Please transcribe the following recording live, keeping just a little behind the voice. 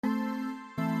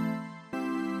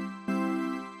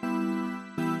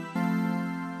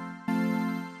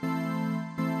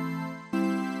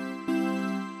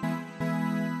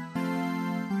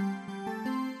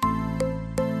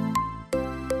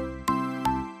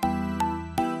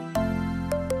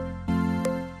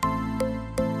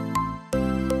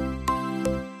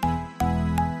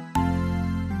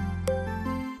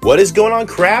What is going on,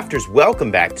 crafters? Welcome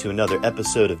back to another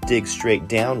episode of Dig Straight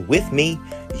Down with me,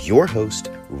 your host,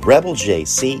 Rebel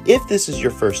JC. If this is your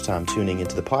first time tuning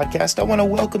into the podcast, I want to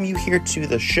welcome you here to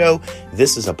the show.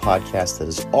 This is a podcast that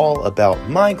is all about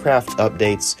Minecraft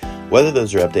updates, whether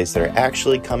those are updates that are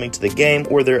actually coming to the game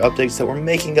or they're updates that we're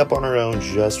making up on our own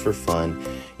just for fun.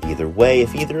 Either way,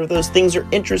 if either of those things are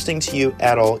interesting to you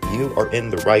at all, you are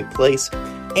in the right place.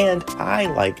 And I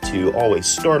like to always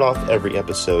start off every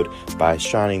episode by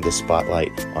shining the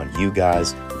spotlight on you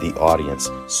guys, the audience.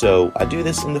 So I do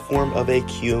this in the form of a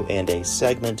Q&A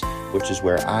segment, which is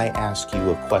where I ask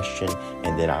you a question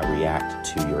and then I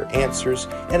react to your answers.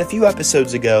 And a few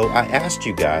episodes ago, I asked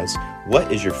you guys, what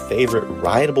is your favorite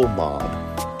rideable mob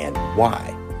and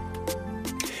why?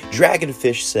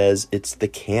 Dragonfish says it's the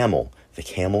camel. The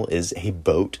camel is a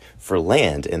boat for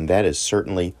land, and that is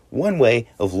certainly one way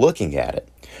of looking at it.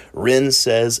 Rin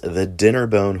says the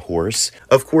Dinnerbone horse,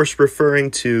 of course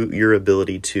referring to your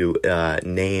ability to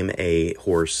name a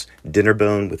horse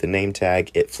Dinnerbone with a name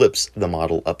tag. It flips the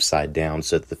model upside down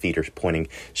so that the feet are pointing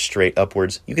straight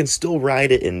upwards. You can still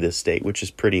ride it in this state, which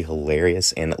is pretty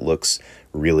hilarious, and it looks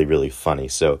really, really funny.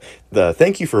 So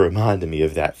thank you for reminding me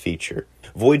of that feature.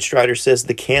 Void Strider says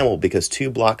the camel because 2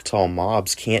 block tall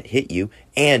mobs can't hit you,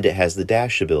 and it has the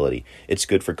dash ability. It's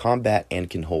good for combat and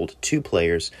can hold 2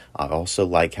 players. I also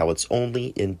like how it's only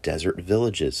in desert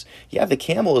villages. Yeah, the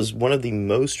camel is one of the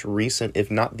most recent,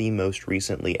 if not the most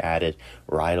recently added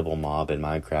rideable mob in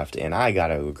Minecraft, and I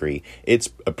gotta agree,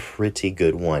 it's a pretty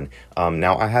good one.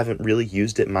 Now, I haven't really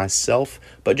used it myself,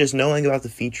 but just knowing about the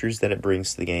features that it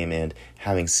brings to the game and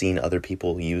having seen other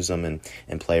people use them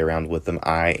and play around with them,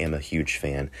 I am a huge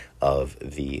fan of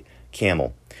the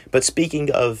camel. But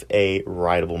speaking of a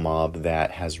rideable mob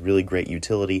that has really great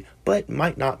utility, but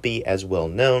might not be as well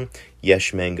known,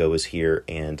 Yesh Mango is here,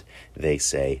 and they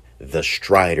say the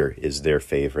Strider is their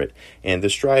favorite. And the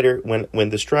Strider, when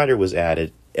the Strider was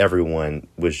added, everyone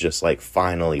was just like,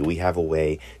 finally, we have a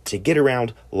way to get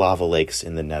around lava lakes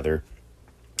in the Nether.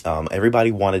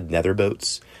 Everybody wanted Nether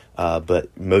boats.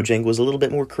 But Mojang was a little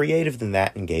bit more creative than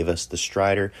that and gave us the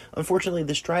Strider. Unfortunately,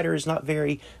 the Strider is not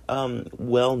very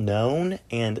well known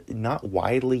and not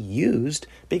widely used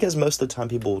because most of the time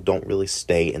people don't really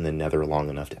stay in the Nether long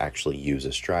enough to actually use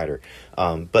a Strider.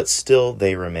 But still,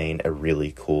 they remain a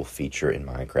really cool feature in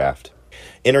Minecraft.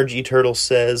 NRG Turtle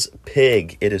says,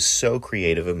 Pig, it is so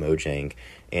creative of Mojang.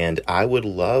 And I would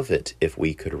love it if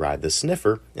we could ride the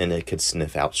Sniffer and it could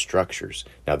sniff out structures.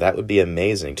 Now, that would be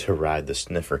amazing to ride the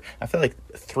Sniffer. I feel like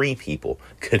 3 people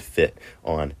could fit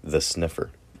on the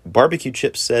Sniffer. Barbecue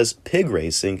Chip says, Pig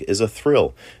racing is a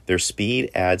thrill. Their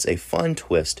speed adds a fun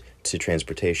twist to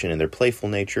transportation, and their playful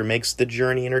nature makes the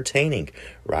journey entertaining.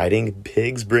 Riding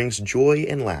pigs brings joy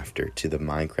and laughter to the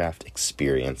Minecraft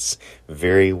experience.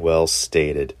 Very well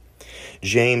stated.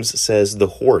 James says the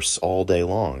horse all day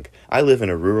long. I live in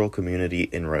a rural community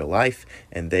in real life,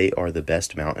 and they are the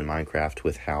best mount in Minecraft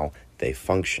with how they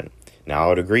function. Now, I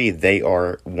would agree they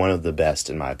are one of the best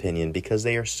in my opinion because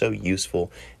they are so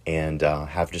useful and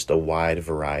have just a wide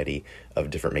variety of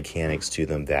different mechanics to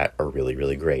them that are really,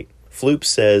 really great. Floop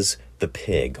says the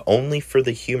pig, only for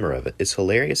the humor of it. It's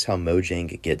hilarious how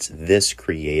Mojang gets this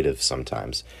creative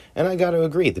sometimes. And I gotta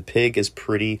agree, the pig is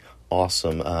pretty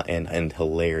awesome and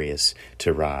hilarious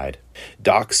to ride.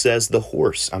 Doc says the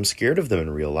horse. I'm scared of them in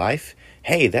real life.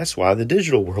 Hey, that's why the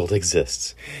digital world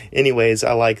exists. Anyways,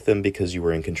 I like them because you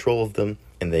were in control of them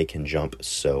and they can jump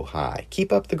so high.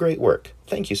 Keep up the great work.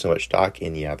 Thank you so much, Doc.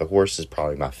 And yeah, the horse is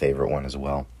probably my favorite one as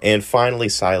well. And finally,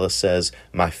 Silas says,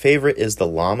 my favorite is the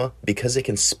llama because it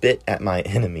can spit at my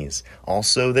enemies.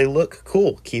 Also, they look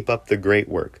cool. Keep up the great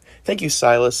work. Thank you,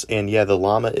 Silas. And yeah, the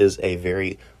llama is a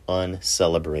very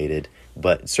uncelebrated,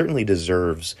 but certainly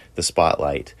deserves the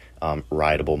spotlight,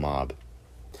 rideable mob.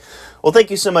 Well,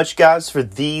 thank you so much, guys, for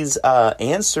these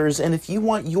answers. And if you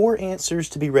want your answers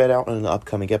to be read out in an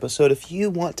upcoming episode, if you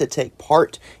want to take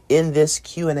part in this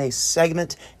Q&A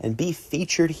segment and be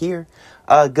featured here,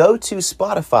 go to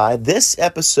Spotify, this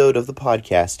episode of the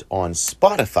podcast on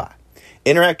Spotify.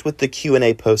 Interact with the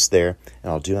Q&A post there,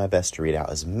 and I'll do my best to read out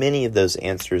as many of those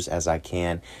answers as I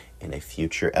can in a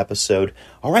future episode.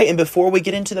 All right, and before we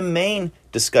get into the main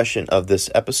discussion of this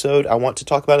episode, I want to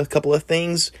talk about a couple of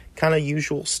things, kind of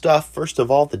usual stuff. First of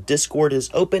all, the Discord is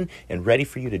open and ready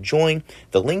for you to join.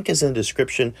 The link is in the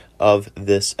description of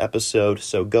this episode,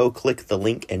 so go click the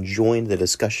link and join the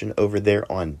discussion over there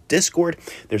on Discord.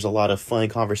 There's a lot of fun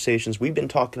conversations. We've been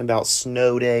talking about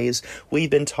snow days. We've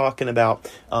been talking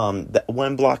about the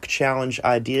 1 block challenge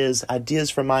ideas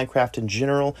for Minecraft in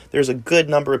general. There's a good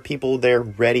number of people there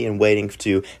ready and waiting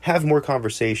to have more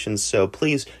conversations, so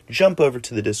please jump over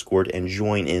to the Discord and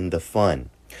join in the fun.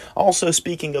 Also,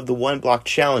 speaking of the One Block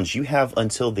Challenge, you have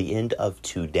until the end of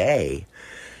today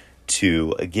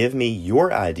to give me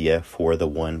your idea for the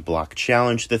One Block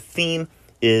Challenge. The theme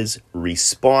is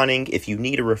respawning. If you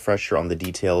need a refresher on the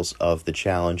details of the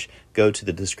challenge, go to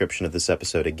the description of this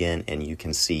episode again, and you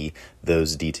can see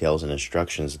those details and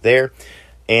instructions there.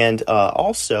 And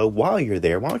also, while you're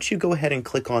there, why don't you go ahead and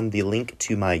click on the link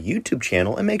to my YouTube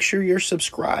channel and make sure you're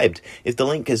subscribed. If the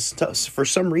link is, for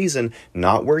some reason,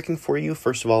 not working for you,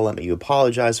 first of all, let me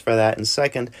apologize for that. And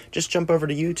second, just jump over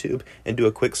to YouTube and do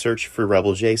a quick search for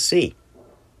Rebel JC.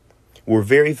 We're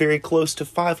very, very close to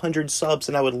 500 subs,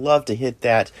 and I would love to hit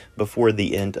that before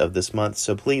the end of this month.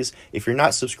 So please, if you're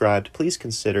not subscribed, please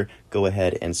consider go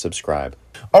ahead and subscribe.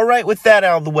 All right, with that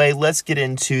out of the way, let's get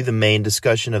into the main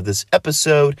discussion of this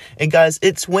episode. And guys,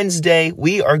 it's Wednesday.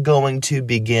 We are going to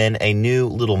begin a new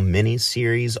little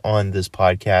mini-series on this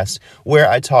podcast where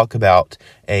I talk about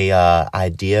a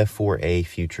idea for a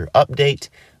future update.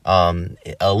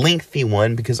 A lengthy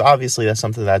one, because obviously that's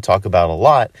something that I talk about a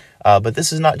lot, but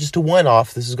this is not just a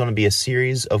one-off. This is going to be a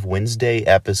series of Wednesday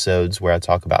episodes where I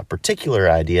talk about a particular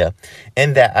idea,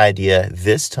 and that idea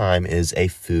this time is a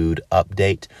food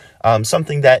update,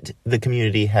 something that the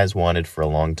community has wanted for a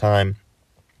long time,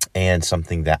 and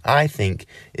something that I think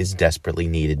is desperately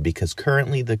needed, because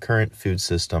currently the current food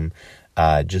system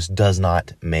just does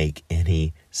not make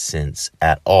any sense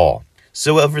at all.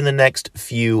 So over the next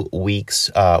few weeks,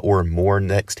 or more,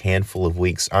 next handful of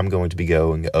weeks, I'm going to be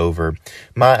going over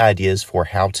my ideas for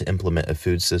how to implement a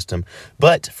food system.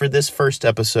 But for this first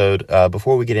episode,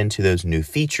 before we get into those new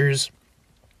features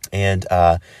and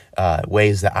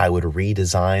ways that I would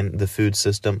redesign the food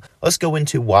system, let's go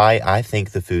into why I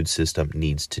think the food system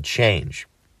needs to change.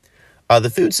 The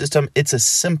food system, it's a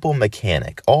simple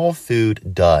mechanic. All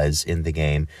food does in the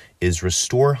game is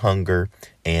restore hunger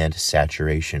and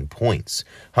saturation points.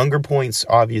 Hunger points,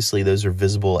 obviously, those are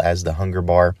visible as the hunger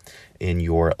bar in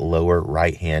your lower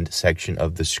right-hand section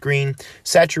of the screen.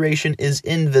 Saturation is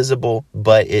invisible,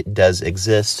 but it does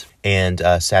exist, and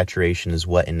saturation is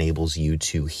what enables you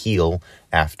to heal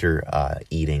after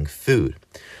eating food.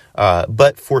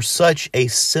 But for such a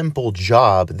simple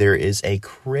job, there is a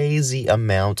crazy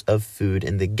amount of food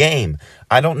in the game.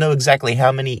 I don't know exactly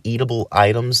how many eatable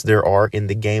items there are in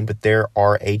the game, but there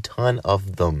are a ton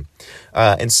of them.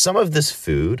 And some of this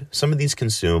food, some of these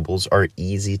consumables are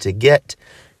easy to get,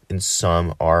 and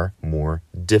some are more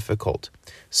difficult.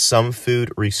 Some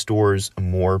food restores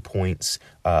more points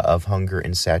of hunger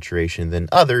and saturation than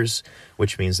others,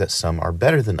 which means that some are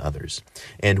better than others.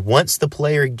 And once the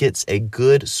player gets a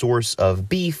good source of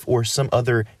beef or some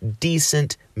other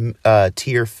decent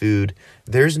tier food,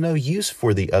 there's no use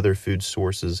for the other food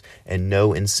sources and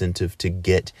no incentive to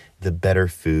get the better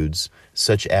foods,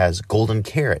 such as golden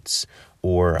carrots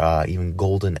or even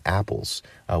golden apples.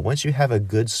 Once you have a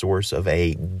good source of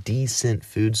a decent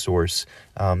food source,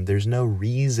 there's no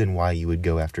reason why you would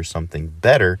go after something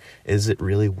better. Is it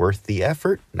really worth the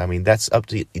effort? I mean, that's up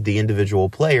to the individual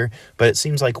player, but it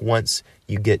seems like once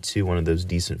you get to one of those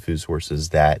decent food sources,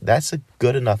 that's a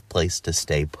good enough place to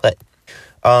stay put.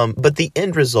 But the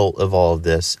end result of all of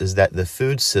this is that the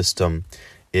food system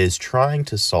is trying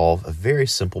to solve a very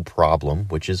simple problem,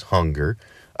 which is hunger,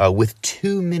 with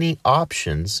too many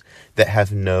options that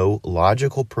have no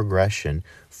logical progression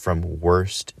from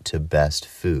worst to best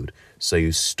food. So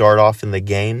you start off in the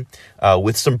game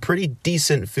with some pretty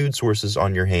decent food sources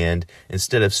on your hand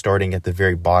instead of starting at the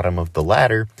very bottom of the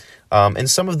ladder. And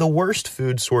some of the worst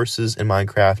food sources in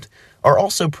Minecraft are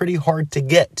also pretty hard to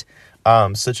get,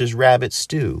 such as rabbit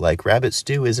stew. Like, rabbit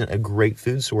stew isn't a great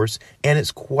food source, and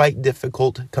it's quite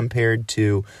difficult compared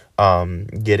to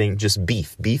getting just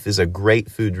beef. Beef is a great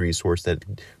food resource that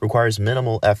requires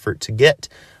minimal effort to get,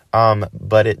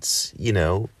 but it's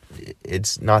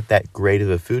not that great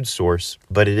of a food source,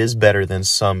 but it is better than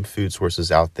some food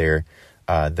sources out there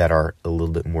that are a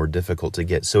little bit more difficult to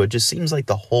get. So it just seems like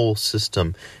the whole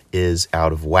system is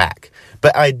out of whack.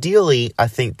 But ideally, I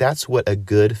think that's what a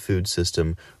good food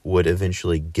system would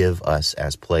eventually give us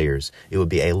as players. It would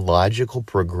be a logical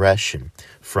progression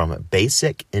from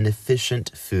basic,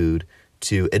 inefficient food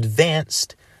to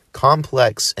advanced,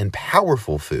 complex, and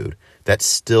powerful food that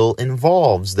still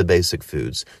involves the basic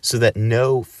foods, so that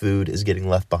no food is getting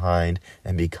left behind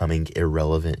and becoming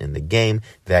irrelevant in the game,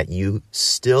 that you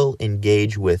still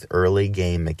engage with early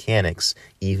game mechanics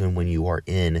even when you are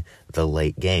in the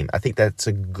late game. I think that's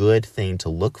a good thing to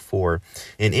look for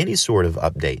in any sort of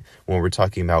update. When we're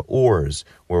talking about ores,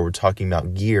 where we're talking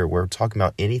about gear, where we're talking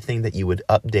about anything that you would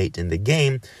update in the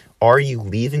game, are you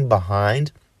leaving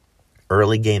behind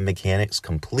early game mechanics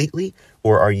completely,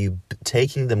 or are you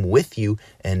taking them with you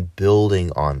and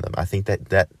building on them? I think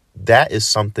that is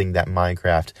something that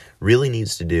Minecraft really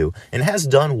needs to do, and has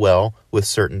done well with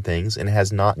certain things and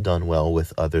has not done well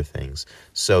with other things.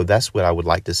 So that's what I would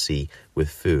like to see with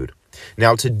food.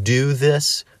 Now, to do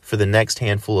this for the next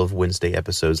handful of Wednesday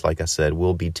episodes, like I said,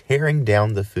 we'll be tearing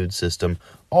down the food system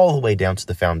all the way down to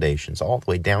the foundations, all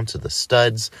the way down to the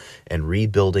studs, and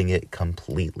rebuilding it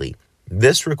completely.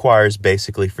 This requires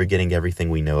basically forgetting everything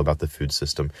we know about the food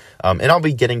system. And I'll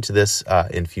be getting to this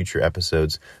in future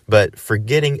episodes, but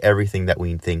forgetting everything that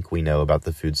we think we know about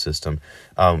the food system.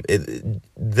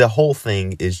 The whole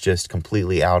thing is just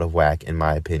completely out of whack, in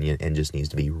my opinion, and just needs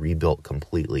to be rebuilt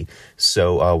completely.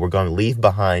 So we're going to leave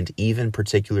behind even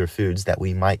particular foods that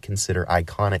we might consider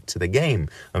iconic to the game,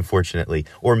 unfortunately,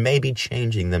 or maybe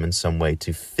changing them in some way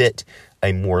to fit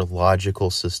a more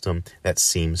logical system that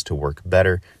seems to work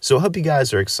better. So I hope you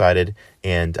guys are excited,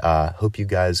 and hope you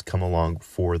guys come along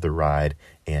for the ride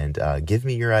and give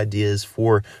me your ideas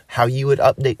for how you would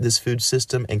update this food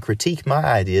system and critique my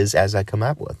ideas as I come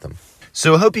up with them.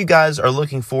 So I hope you guys are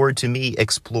looking forward to me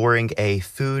exploring a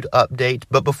food update.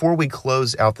 But before we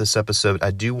close out this episode,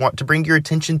 I do want to bring your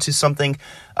attention to something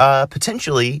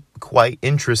potentially quite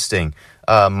interesting.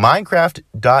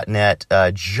 Minecraft.net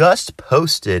just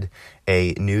posted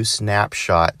a new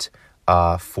snapshot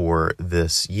for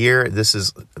this year. This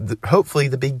is hopefully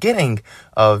the beginning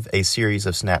of a series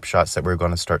of snapshots that we're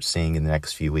going to start seeing in the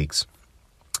next few weeks.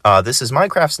 This is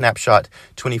Minecraft Snapshot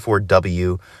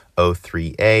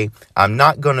 24W03A. I'm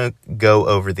not going to go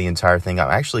over the entire thing.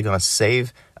 I'm actually going to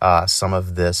save some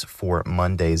of this for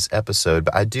Monday's episode,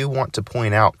 but I do want to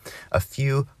point out a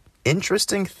few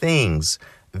interesting things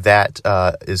that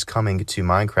is coming to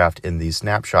Minecraft in these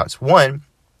snapshots. One,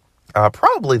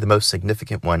 probably the most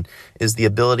significant one, is the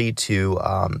ability to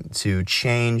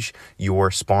change your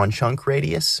spawn chunk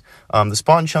radius. The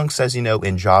spawn chunks, as you know,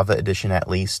 in Java Edition at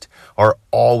least, are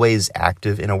always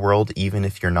active in a world. Even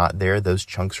if you're not there, those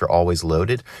chunks are always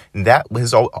loaded. And that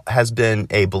has been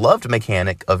a beloved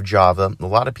mechanic of Java. A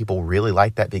lot of people really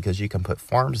like that because you can put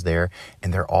farms there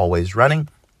and they're always running.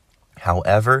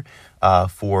 However,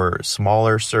 for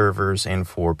smaller servers and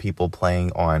for people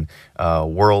playing on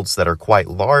worlds that are quite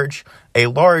large, a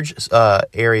large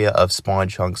area of spawn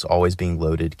chunks always being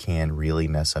loaded can really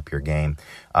mess up your game.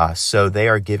 So they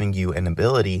are giving you an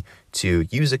ability to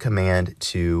use a command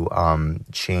to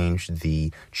change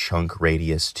the chunk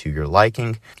radius to your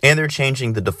liking. And they're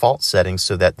changing the default settings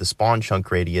so that the spawn chunk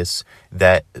radius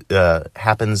that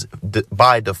happens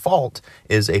by default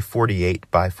is a 48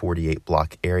 by 48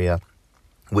 block area,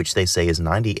 which they say is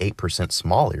 98%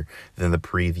 smaller than the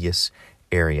previous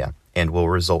area and will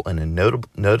result in a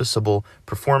noticeable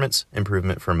performance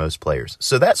improvement for most players.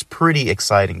 So that's pretty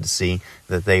exciting to see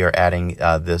that they are adding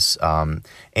this.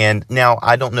 And now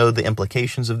I don't know the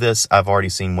implications of this. I've already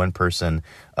seen one person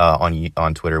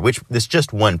on Twitter, which is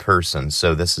just one person,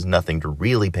 so this is nothing to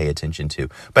really pay attention to.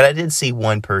 But I did see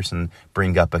one person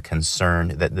bring up a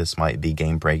concern that this might be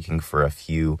game breaking for a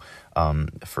few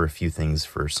things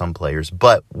for some players,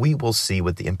 but we will see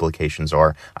what the implications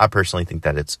are. I personally think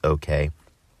that it's okay.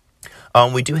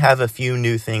 We do have a few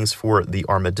new things for the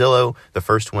armadillo. The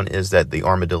first one is that the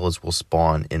armadillos will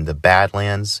spawn in the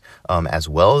Badlands as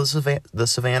well as the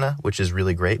savannah, which is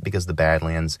really great because the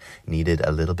Badlands needed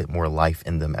a little bit more life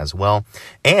in them as well.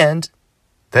 And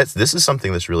this is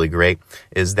something that's really great,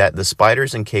 is that the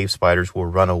spiders and cave spiders will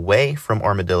run away from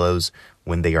armadillos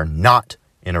when they are not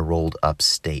in a rolled up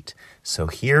state. So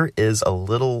here is a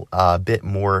little bit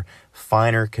more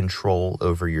finer control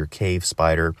over your cave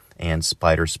spider and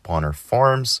spider spawner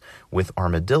farms with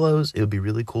armadillos. It would be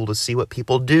really cool to see what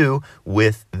people do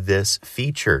with this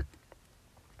feature.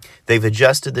 They've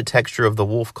adjusted the texture of the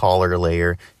wolf collar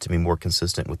layer to be more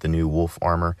consistent with the new wolf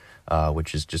armor,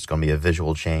 which is just going to be a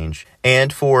visual change.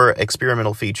 And for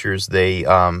experimental features, they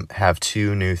have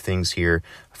two new things here.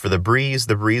 For the breeze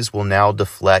will now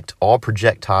deflect all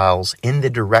projectiles in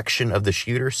the direction of the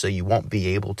shooter, so you won't be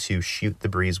able to shoot the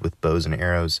breeze with bows and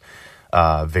arrows.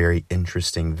 Very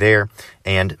interesting there.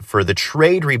 And for the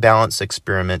trade rebalance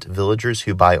experiment, villagers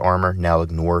who buy armor now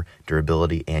ignore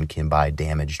durability and can buy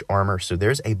damaged armor. So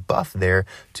there's a buff there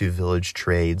to village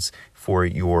trades for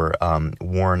your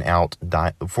worn out,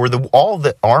 all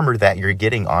the armor that you're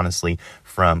getting, honestly,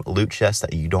 from loot chests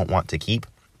that you don't want to keep.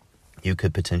 you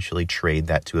could potentially trade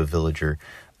that to a villager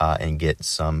and get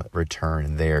some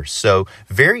return there. So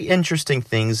very interesting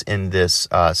things in this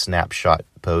snapshot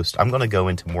post. I'm going to go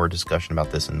into more discussion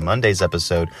about this in Monday's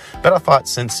episode, but I thought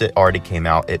since it already came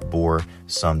out, it bore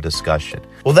some discussion.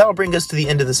 Well, that'll bring us to the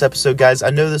end of this episode, guys.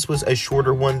 I know this was a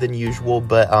shorter one than usual,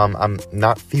 but I'm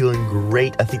not feeling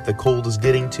great. I think the cold is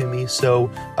getting to me,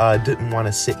 so didn't want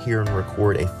to sit here and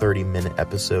record a 30-minute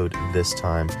episode this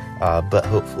time, but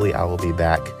hopefully I will be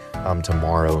back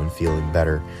tomorrow and feeling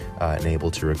better and able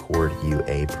to record you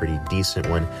a pretty decent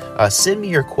one. Send me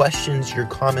your questions, your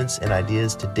comments, and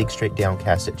ideas to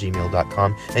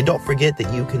digstraightdowncast@gmail.com. And don't forget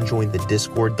that you can join the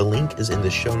Discord. The link is in the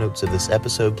show notes of this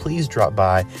episode. Please drop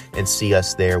by and see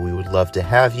us there. We would love to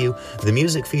have you. The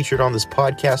music featured on this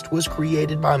podcast was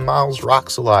created by Miles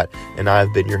Rocks a Lot, and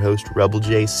I've been your host, Rebel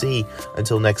JC.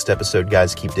 Until next episode,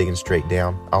 guys, keep digging straight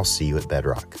down. I'll see you at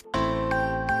Bedrock.